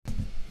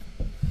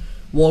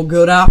Well,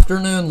 good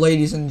afternoon,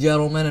 ladies and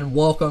gentlemen, and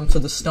welcome to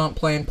the Stunt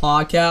Plane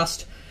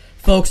Podcast.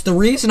 Folks, the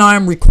reason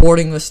I'm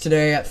recording this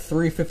today at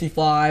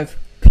 3:55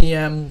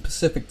 p.m.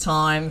 Pacific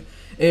Time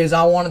is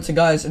I wanted to,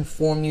 guys,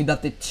 inform you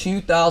that the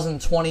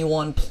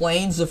 2021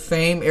 Planes of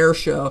Fame Air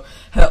Show,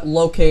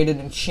 located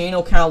in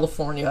Chino,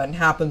 California, and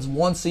happens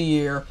once a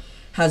year,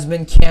 has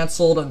been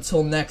canceled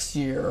until next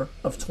year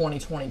of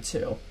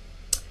 2022.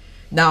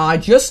 Now, I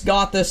just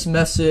got this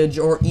message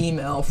or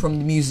email from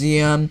the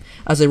museum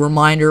as a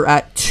reminder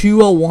at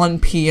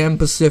 2:01 p.m.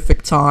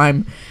 Pacific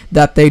Time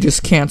that they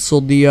just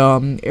canceled the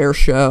air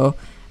show.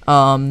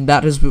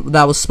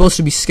 That was supposed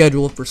to be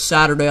scheduled for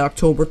Saturday,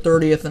 October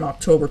 30th and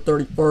October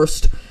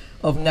 31st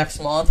of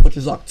next month, which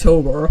is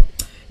October.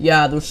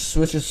 Yeah,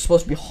 which is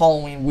supposed to be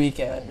Halloween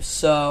weekend.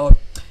 So,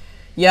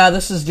 yeah,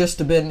 this has just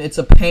it's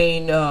a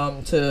pain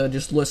to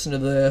just listen to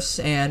this,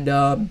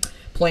 and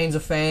Planes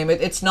of Fame,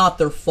 it's not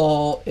their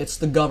fault, it's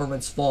the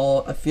government's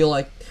fault. I feel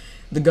like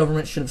the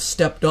government should have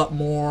stepped up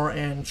more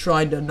and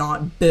tried to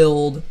not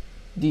build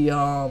the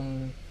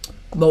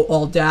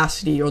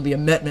audacity or the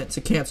amendment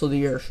to cancel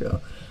the air show.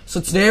 So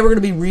today we're going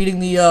to be reading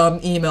the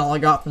email I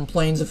got from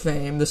Planes of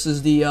Fame. This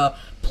is the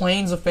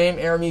Planes of Fame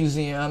Air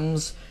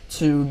Museums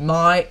to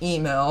my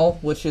email,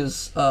 which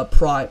is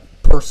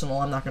personal.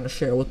 I'm not going to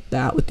share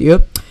that with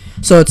you.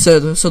 So it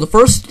says, so the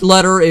first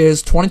letter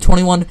is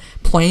 2021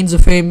 Planes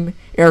of Fame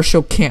Air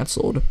Show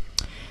canceled.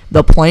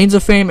 The Planes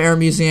of Fame Air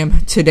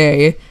Museum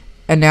today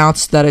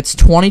announced that its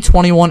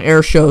 2021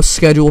 air show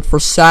scheduled for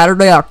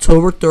Saturday,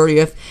 October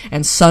 30th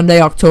and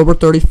Sunday, October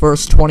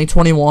 31st,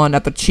 2021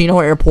 at the Chino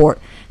Airport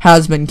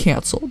has been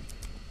canceled.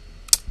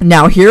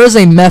 Now, here is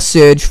a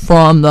message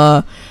from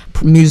the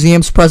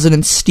museum's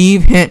president,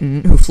 Steve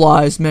Hinton, who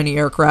flies many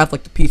aircraft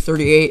like the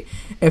P-38,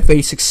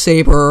 F-86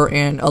 Sabre,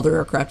 and other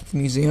aircraft at the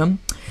museum.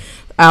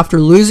 After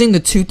losing the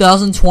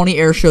 2020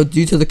 air show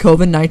due to the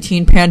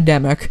COVID-19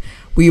 pandemic,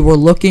 we were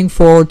looking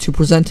forward to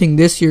presenting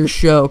this year's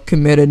show,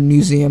 committed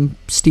museum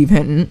Steve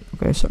Hinton.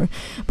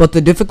 But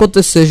the difficult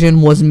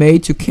decision was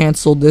made to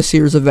cancel this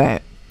year's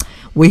event.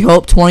 We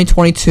hope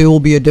 2022 will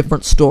be a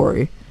different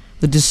story.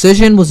 The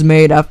decision was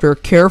made after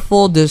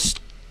careful,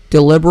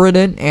 deliberate,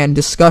 and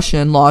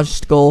discussion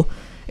logistical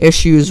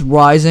issues,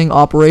 rising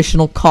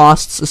operational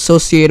costs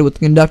associated with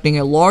conducting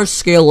a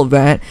large-scale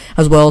event,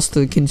 as well as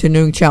the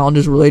continuing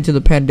challenges related to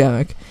the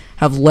pandemic,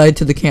 have led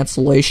to the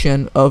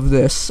cancellation of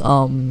this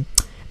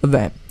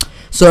event.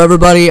 So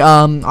everybody,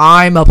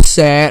 I'm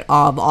upset.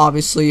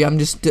 Obviously, I'm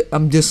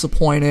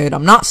disappointed.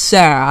 I'm not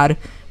sad.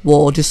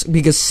 Well, just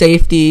because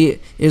safety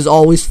is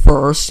always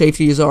first.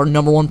 Safety is our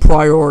number one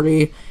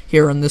priority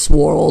here in this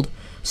world.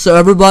 So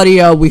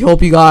everybody, we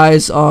hope you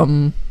guys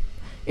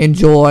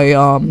enjoy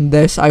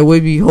this.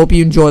 Hope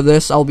you enjoy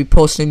this. I'll be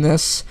posting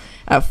this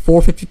at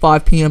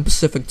 4:55 p.m.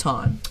 Pacific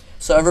Time.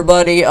 So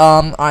everybody,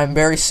 I'm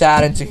very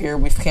saddened to hear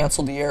we've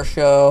canceled the air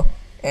show,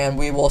 and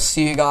we will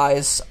see you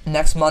guys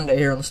next Monday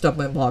here on the Stunt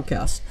Plane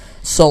Podcast.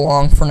 So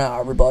long for now,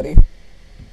 everybody.